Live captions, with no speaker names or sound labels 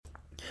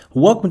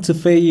Welcome to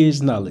Failure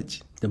is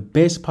Knowledge, the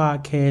best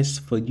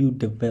podcast for you to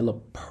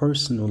develop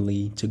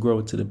personally to grow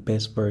into the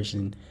best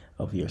version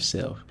of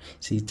yourself.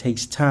 See, it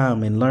takes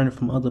time, and learning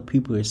from other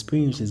people's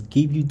experiences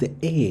give you the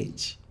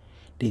edge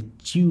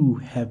that you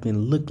have been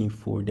looking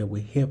for that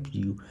will help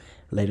you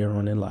later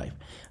on in life.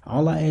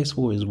 All I ask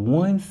for is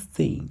one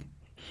thing.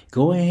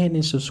 Go ahead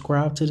and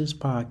subscribe to this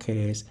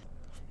podcast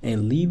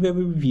and leave a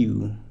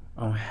review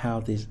on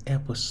how this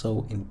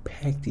episode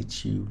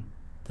impacted you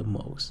the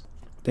most.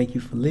 Thank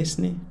you for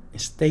listening,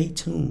 and stay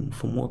tuned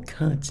for more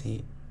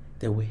content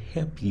that will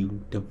help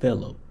you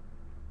develop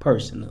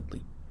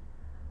personally.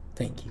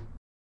 Thank you.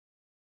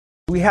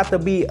 We have to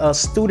be a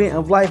student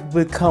of life,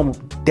 become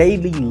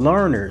daily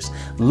learners.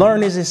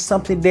 Learners is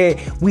something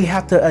that we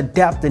have to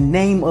adapt the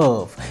name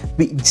of.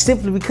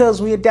 Simply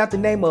because we adapt the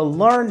name of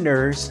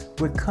learners,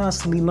 we're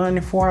constantly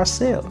learning for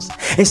ourselves.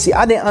 And see,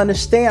 I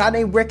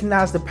didn't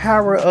recognize the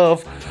power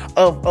of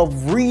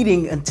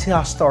reading until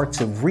I start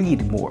to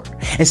read more.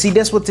 And see,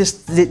 that's what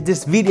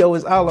this video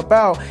is all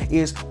about,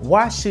 is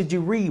why should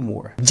you read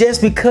more?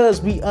 Just because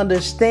we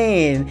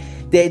understand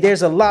that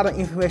there's a lot of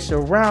information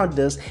around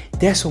us,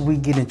 that's when we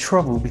get in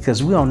trouble,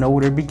 because we don't know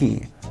where to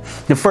begin.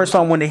 The first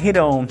one I want to hit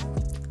on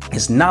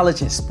is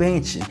knowledge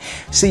expansion.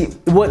 See,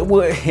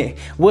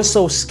 what's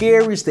so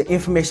scary is the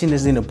information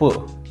that's in the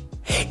book.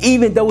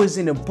 Even though it's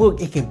in a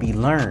book, it can be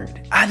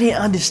learned. I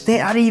didn't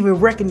understand. I didn't even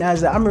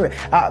recognize that. I remember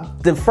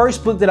the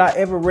first book that I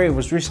ever read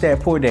was Rich Dad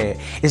Poor Dad.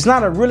 It's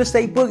not a real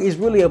estate book. It's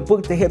really a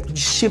book to help you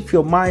shift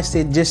your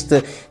mindset, just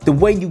the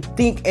way you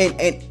think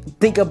and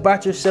think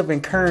about yourself in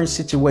current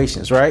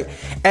situations, right?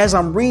 As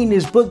I'm reading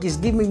this book, it's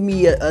giving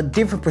me a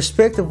different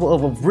perspective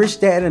of a rich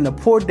dad and a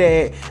poor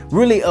dad,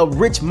 really a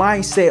rich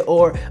mindset,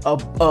 or a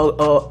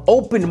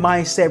open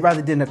mindset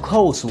rather than a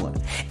closed one.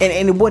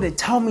 And what it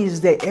taught me is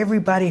that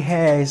everybody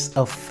has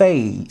a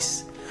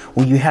phase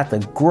when you have to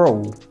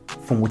grow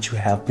from what you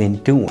have been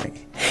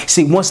doing.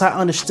 See, once I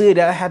understood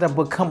that I had to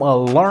become a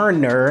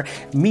learner,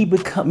 me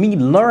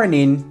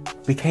learning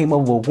became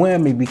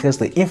overwhelming, because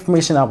the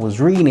information I was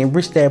reading in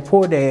Rich Dad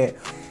Poor Dad,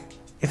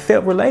 it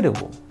felt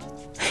relatable.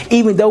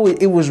 Even though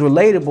it was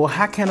relatable,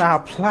 how can I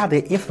apply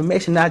the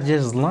information I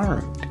just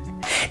learned?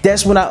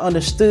 That's when I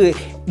understood,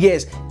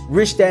 yes,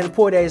 Rich Dad and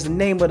Poor Dad is the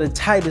name of the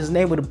title, is the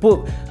name of the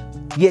book.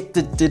 Yet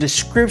the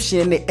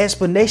description and the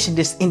explanation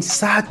that's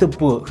inside the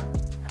book,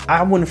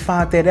 I wouldn't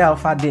find that out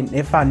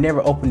if I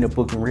never opened the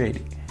book and read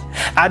it.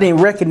 I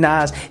didn't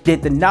recognize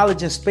that the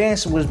knowledge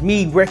expansion was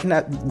me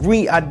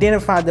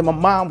re-identifying that my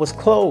mind was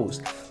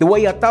closed. The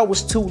way I thought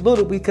was too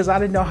little, because I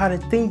didn't know how to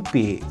think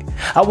big.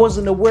 I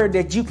wasn't aware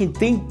that you can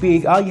think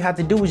big. All you have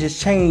to do is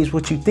just change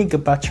what you think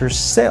about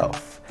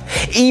yourself.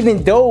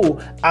 Even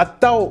though I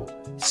thought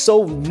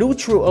so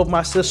neutral of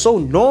myself, so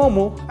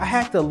normal, I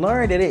had to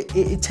learn that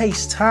it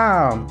takes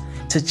time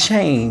to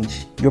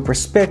change your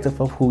perspective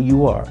of who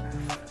you are.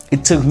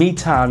 It took me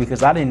time,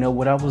 because I didn't know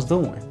what I was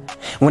doing.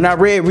 When I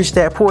read Rich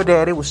Dad Poor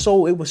Dad, it was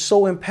so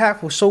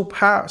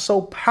impactful,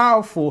 so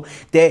powerful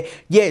that,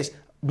 yes,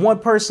 one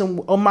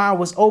person of mine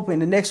was open,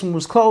 the next one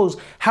was closed.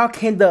 How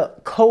can the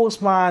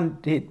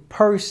closed-minded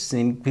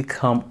person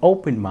become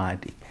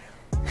open-minded?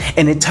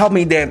 And it taught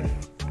me that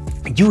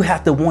you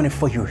have to want it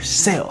for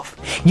yourself.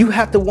 You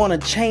have to want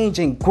to change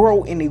and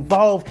grow and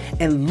evolve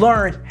and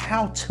learn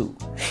how to.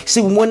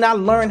 See, when I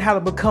learned how to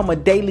become a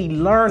daily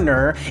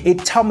learner, it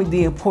taught me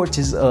the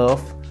importance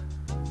of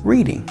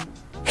reading.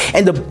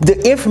 And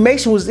the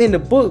information was in the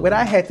book, but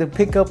I had to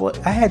pick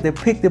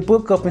the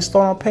book up and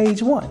start on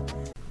page 1.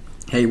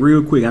 Hey,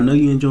 real quick, I know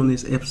you're enjoying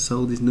this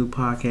episode, this new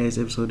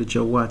podcast episode that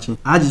you're watching.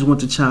 I just want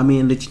to chime in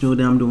and let you know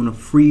that I'm doing a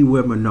free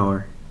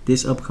webinar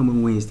this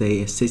upcoming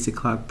Wednesday at 6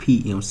 o'clock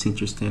p.m.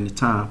 Central Standard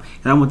Time.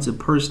 And I want to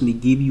personally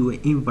give you an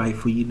invite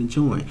for you to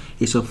join.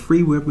 It's a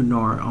free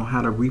webinar on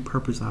how to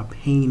repurpose our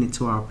pain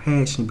into our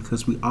passion,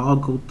 because we all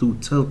go through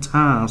tough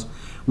times.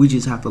 We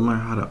just have to learn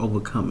how to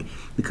overcome it.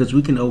 Because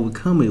we can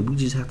overcome it, we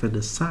just have to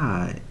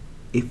decide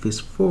if it's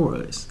for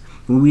us.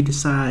 When we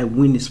decide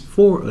when it's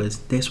for us,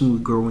 that's when we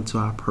grow into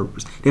our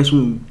purpose. That's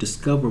when we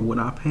discover what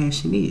our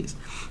passion is.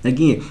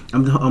 Again,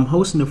 I'm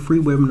hosting a free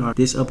webinar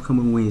this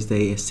upcoming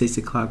Wednesday at 6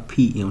 o'clock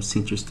p.m.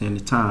 Central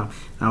Standard Time.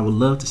 I would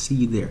love to see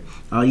you there.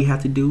 All you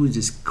have to do is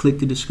just click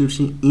the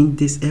description in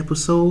this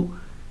episode,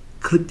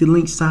 click the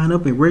link, sign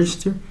up and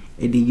register,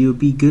 and then you'll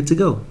be good to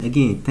go.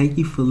 Again, thank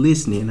you for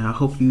listening, and I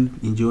hope you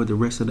enjoy the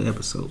rest of the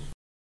episode.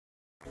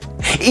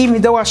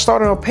 Even though I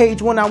started on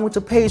page 1, I went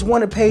to page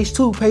 1 to page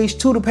 2, page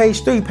 2 to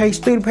page 3, page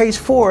 3 to page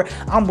 4.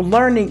 I'm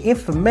learning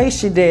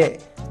information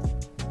that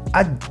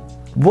I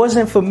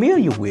wasn't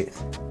familiar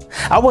with.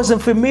 I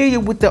wasn't familiar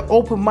with the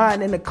open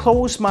mind and the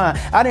closed mind.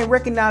 I didn't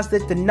recognize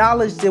that the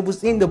knowledge that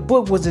was in the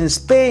book was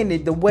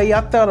expanded the way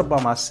I thought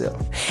about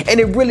myself. And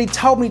it really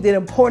taught me that the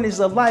importance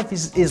of life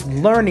is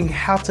learning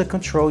how to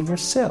control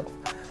yourself.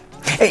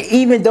 And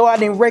even though I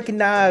didn't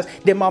recognize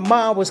that my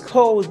mind was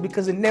closed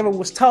because it never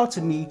was taught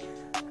to me,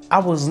 I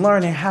was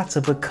learning how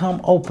to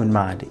become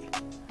open-minded.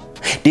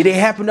 Did it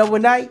happen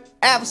overnight?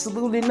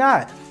 Absolutely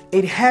not.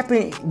 it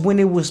happened when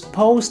it was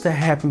supposed to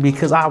happen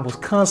because I was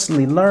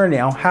constantly learning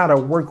on how to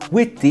work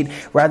with it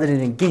rather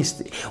than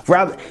against it.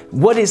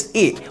 What is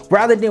it?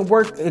 Rather than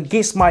work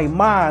against my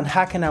mind,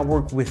 how can I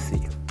work with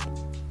it?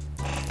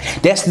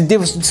 That's the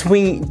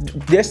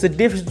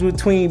difference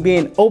between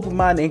being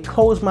open-minded and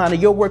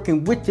closed-minded. You're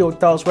working with your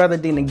thoughts rather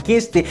than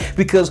against it.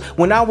 Because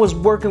when I was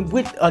working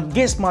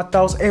against my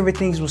thoughts,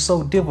 everything was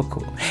so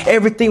difficult.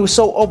 Everything was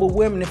so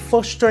overwhelming and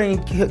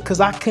frustrating because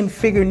I couldn't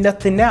figure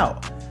nothing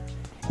out.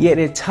 Yet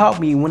it taught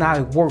me when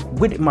I worked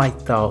with my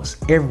thoughts,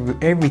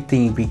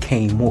 everything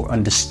became more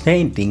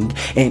understanding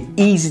and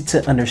easy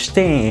to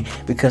understand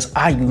because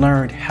I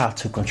learned how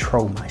to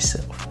control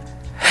myself.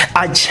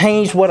 I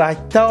changed what I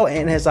thought,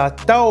 and as I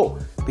thought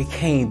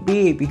became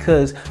big,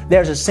 because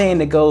there's a saying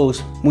that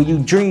goes, when you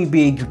dream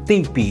big, you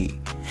think big.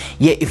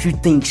 Yet if you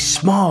think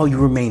small, you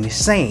remain the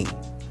same.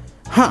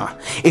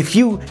 If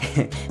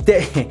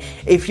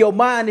your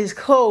mind is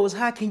closed,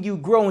 how can you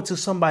grow into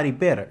somebody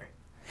better?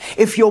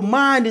 If your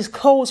mind is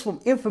closed from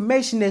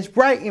information that's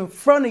right in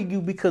front of you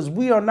because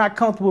we are not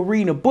comfortable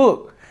reading a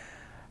book,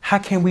 how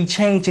can we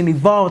change and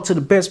evolve to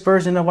the best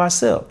version of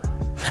ourselves?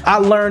 I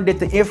learned that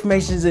the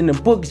information is in the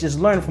book is just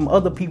learning from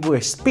other people's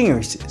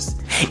experiences.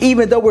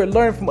 Even though we're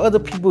learning from other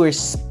people's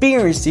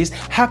experiences,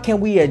 how can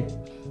we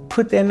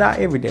put that in our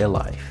everyday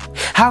life?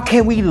 How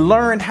can we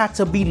learn how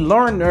to be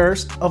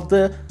learners of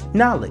the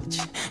knowledge?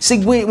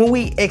 See, when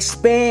we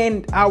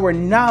expand our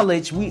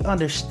knowledge, we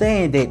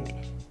understand that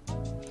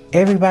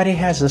everybody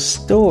has a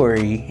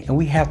story and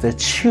we have to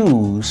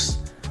choose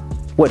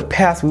what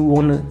path we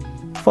want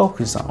to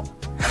focus on.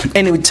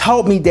 And it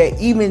taught me that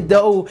even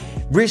though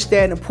Rich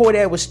Dad and Poor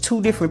Dad was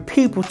two different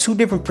people, two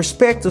different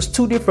perspectives,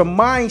 two different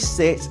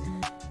mindsets,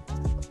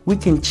 we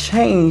can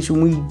change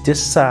when we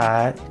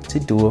decide to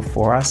do it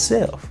for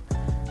ourselves.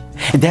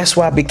 And that's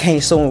why it became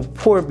so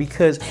important,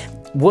 because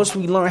once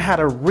we learn how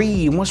to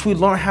read, once we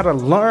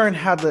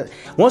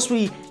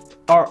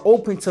are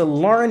open to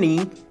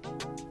learning,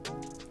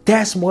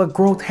 that's what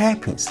growth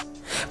happens.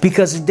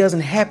 Because it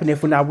doesn't happen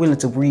if we're not willing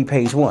to read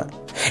page 1.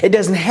 It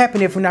doesn't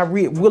happen if we're not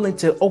willing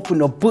to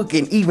open a book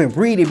and even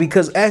read it,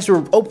 because as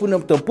you're opening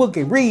up the book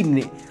and reading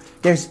it,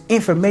 there's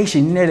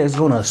information in there that's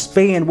going to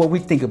expand what we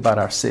think about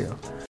ourselves.